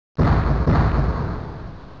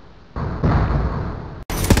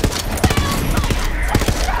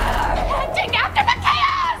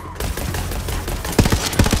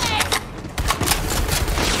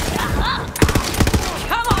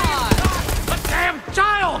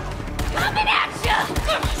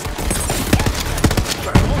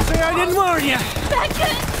didn't warn you!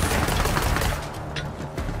 Beckett!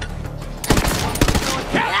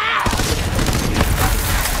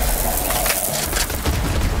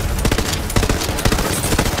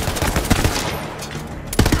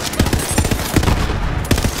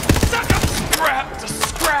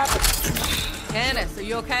 Dennis, are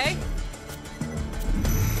you okay?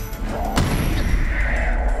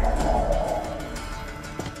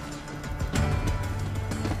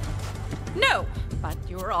 No, but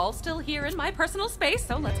you're all still here in my personal space,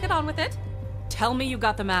 so let's get on with it. Tell me you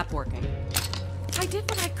got the map working. I did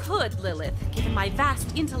what I could, Lilith, given my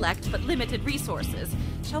vast intellect but limited resources.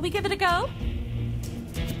 Shall we give it a go?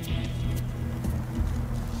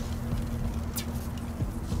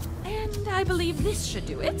 And I believe this should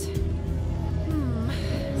do it.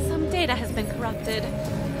 Some data has been corrupted.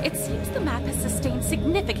 It seems the map has sustained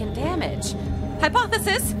significant damage.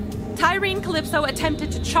 Hypothesis: Tyrene Calypso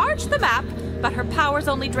attempted to charge the map, but her powers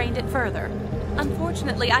only drained it further.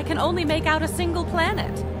 Unfortunately, I can only make out a single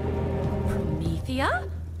planet. Promethea?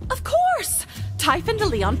 Of course! Typhon de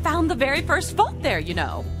Leon found the very first vault there, you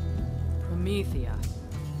know. Promethea.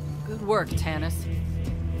 Good work, Tanis.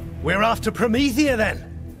 We're off to Promethea, then!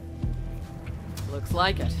 Looks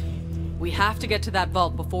like it. We have to get to that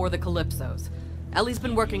vault before the Calypsos. Ellie's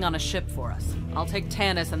been working on a ship for us. I'll take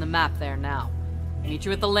Tanis and the map there now. Meet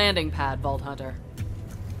you at the landing pad, Vault Hunter.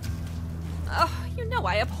 Oh, you know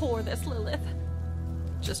I abhor this, Lilith.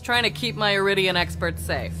 Just trying to keep my Iridian expert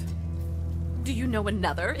safe. Do you know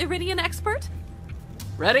another Iridian expert?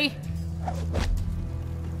 Ready?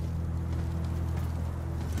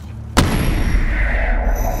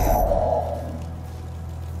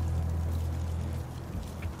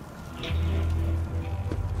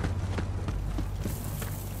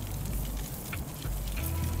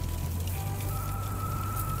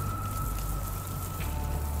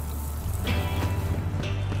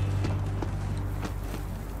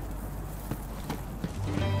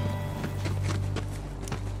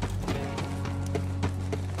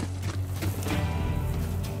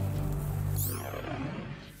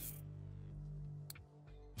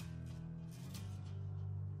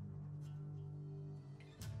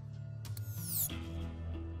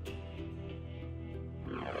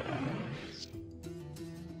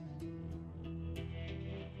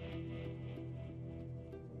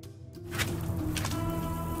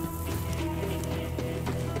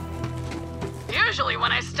 Usually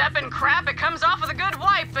when I step in crap, it comes off with a good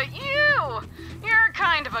wipe, but you're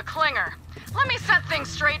kind of a clinger. Let me set things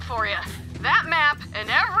straight for you. That map and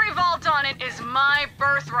every vault on it is my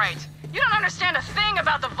birthright. You don't understand a thing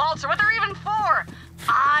about the vaults or what they're even for.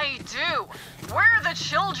 I do. We're the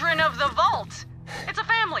children of the vault. It's a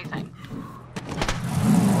family thing.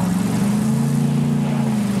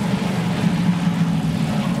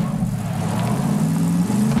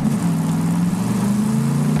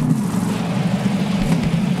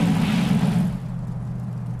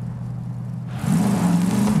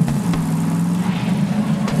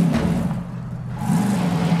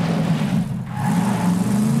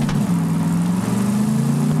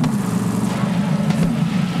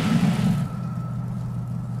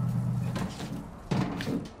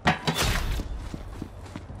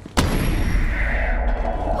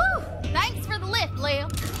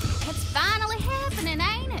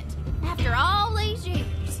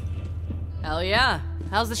 Hell yeah.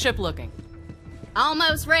 How's the ship looking?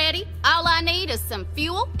 Almost ready. All I need is some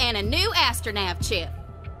fuel and a new astronav chip.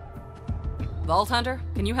 Vault Hunter,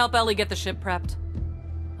 can you help Ellie get the ship prepped?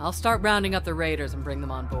 I'll start rounding up the raiders and bring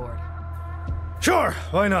them on board. Sure,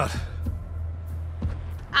 why not?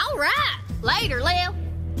 All right. Later, Lil.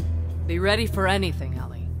 Be ready for anything,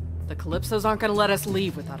 Ellie. The Calypsos aren't gonna let us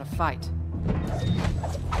leave without a fight.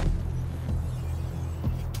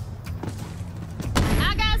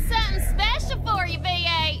 I got something special for you,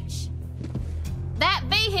 BH. That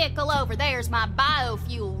vehicle over there's my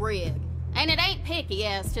biofuel rig. And it ain't picky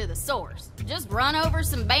as to the source. Just run over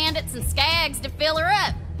some bandits and skags to fill her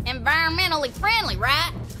up. Environmentally friendly,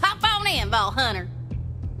 right? Hop on in, Vault Hunter.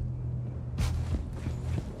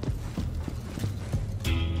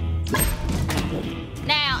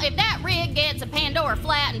 Now, if that rig gets a Pandora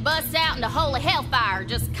flat and busts out into holy hellfire,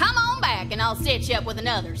 just come on back and I'll stitch you up with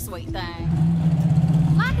another sweet thing.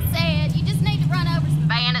 Like I said, you just need to run over some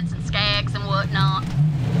bandits and skags and whatnot.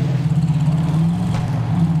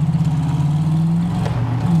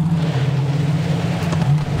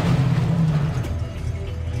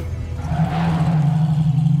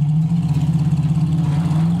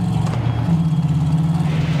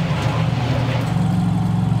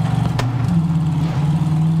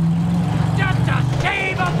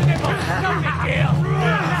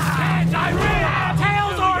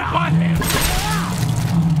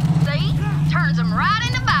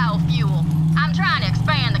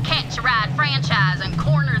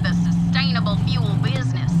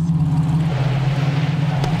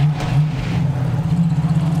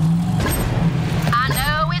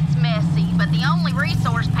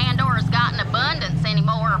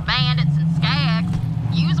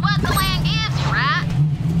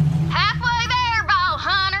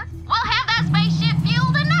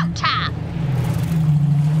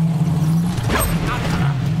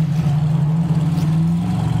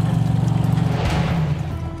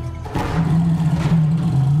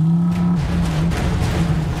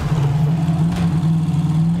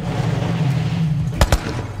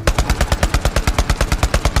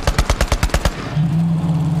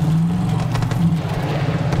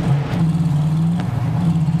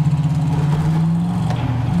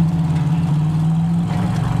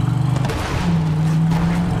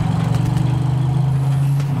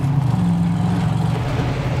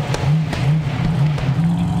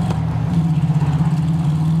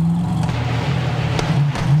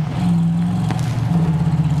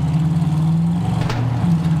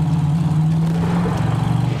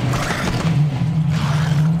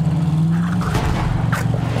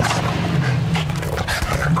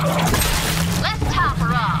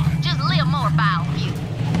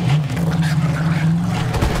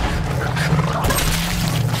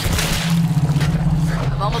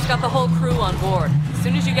 got the whole crew on board. As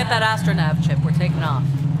soon as you get that astronav chip, we're taking off.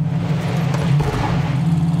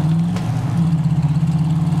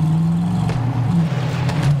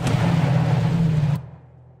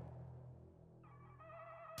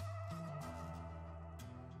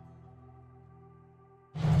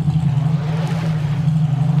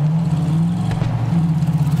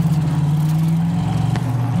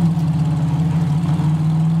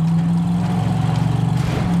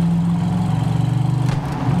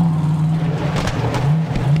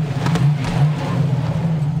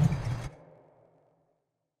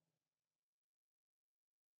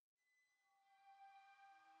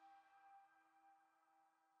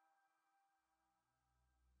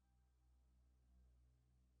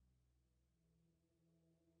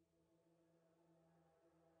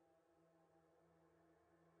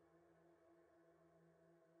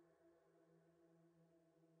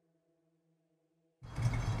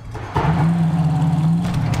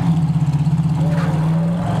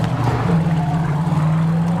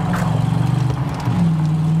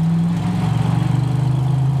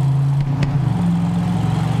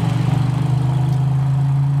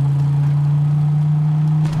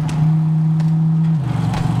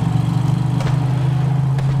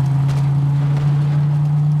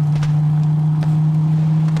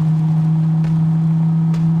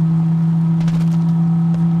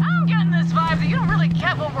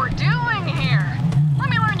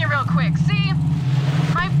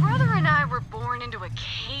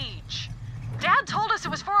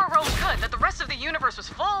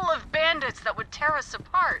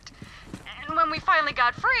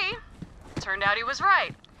 Turned out he was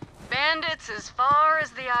right. Bandits as far as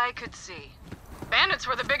the eye could see. Bandits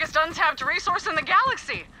were the biggest untapped resource in the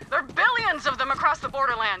galaxy. There are billions of them across the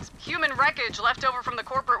Borderlands. Human wreckage left over from the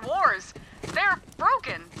corporate wars. They're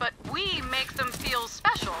broken, but we make them feel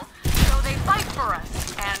special, so they fight for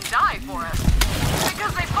us and die for us.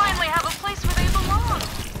 Because they finally have a place where they belong.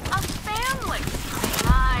 A family.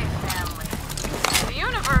 My family. The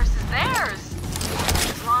universe is theirs,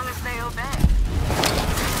 as long as they obey.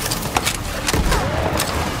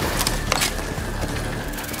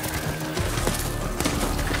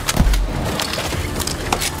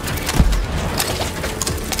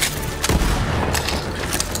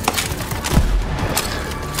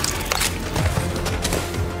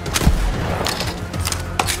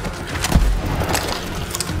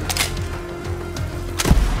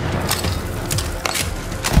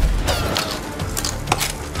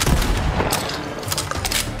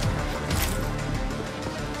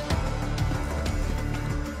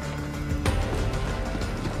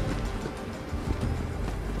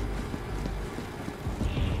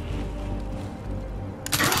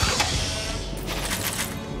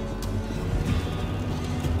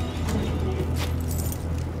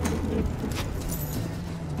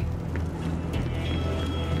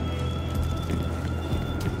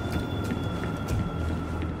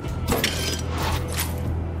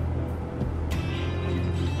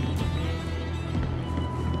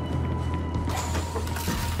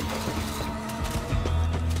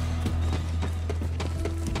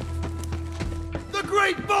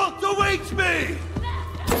 Great Vault awaits me!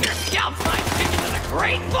 Your scalp might take you to the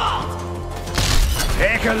Great Vault!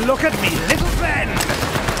 Take a look at me, little friend!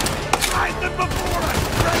 Find them before us,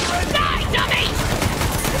 brethren! Die, dummy!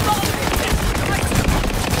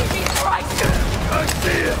 I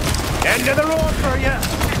see it! End of the road for you!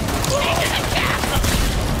 Into the castle!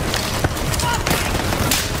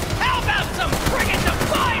 How about some friggin'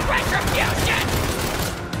 divine retribution?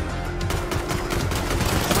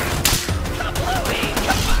 Kablooey!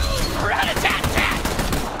 Kaboom! Rat-a-tat-tat!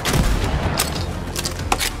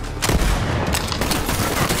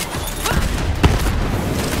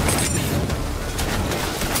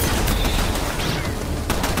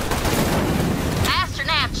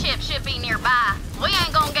 Astronav chip should be nearby. We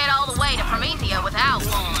ain't gonna get all the way to Promethea without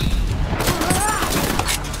one.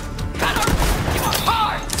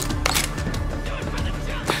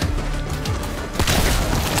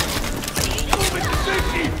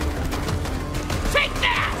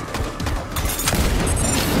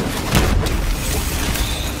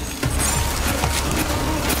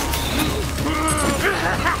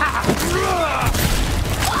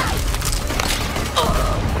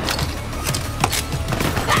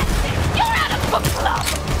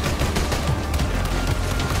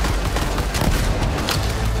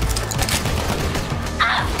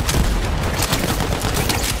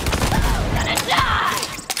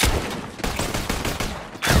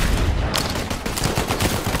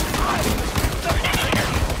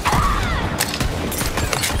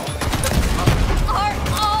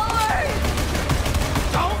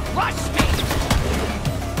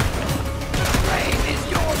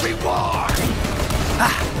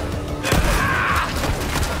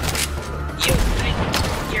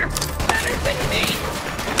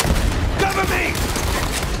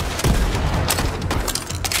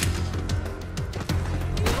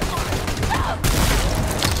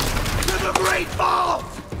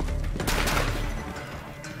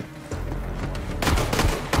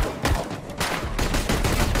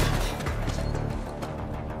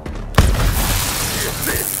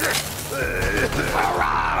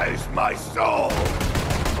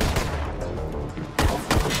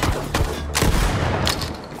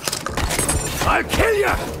 kill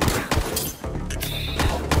you!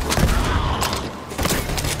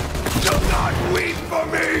 Do not weep for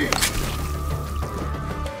me!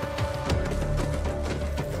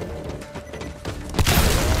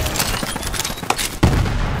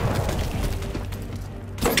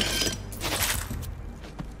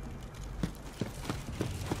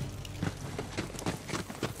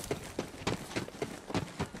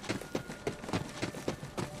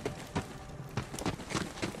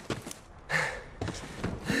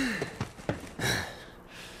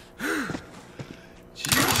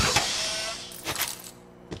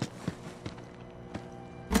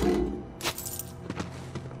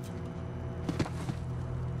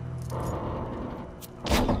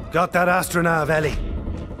 Got that astronav, Ellie.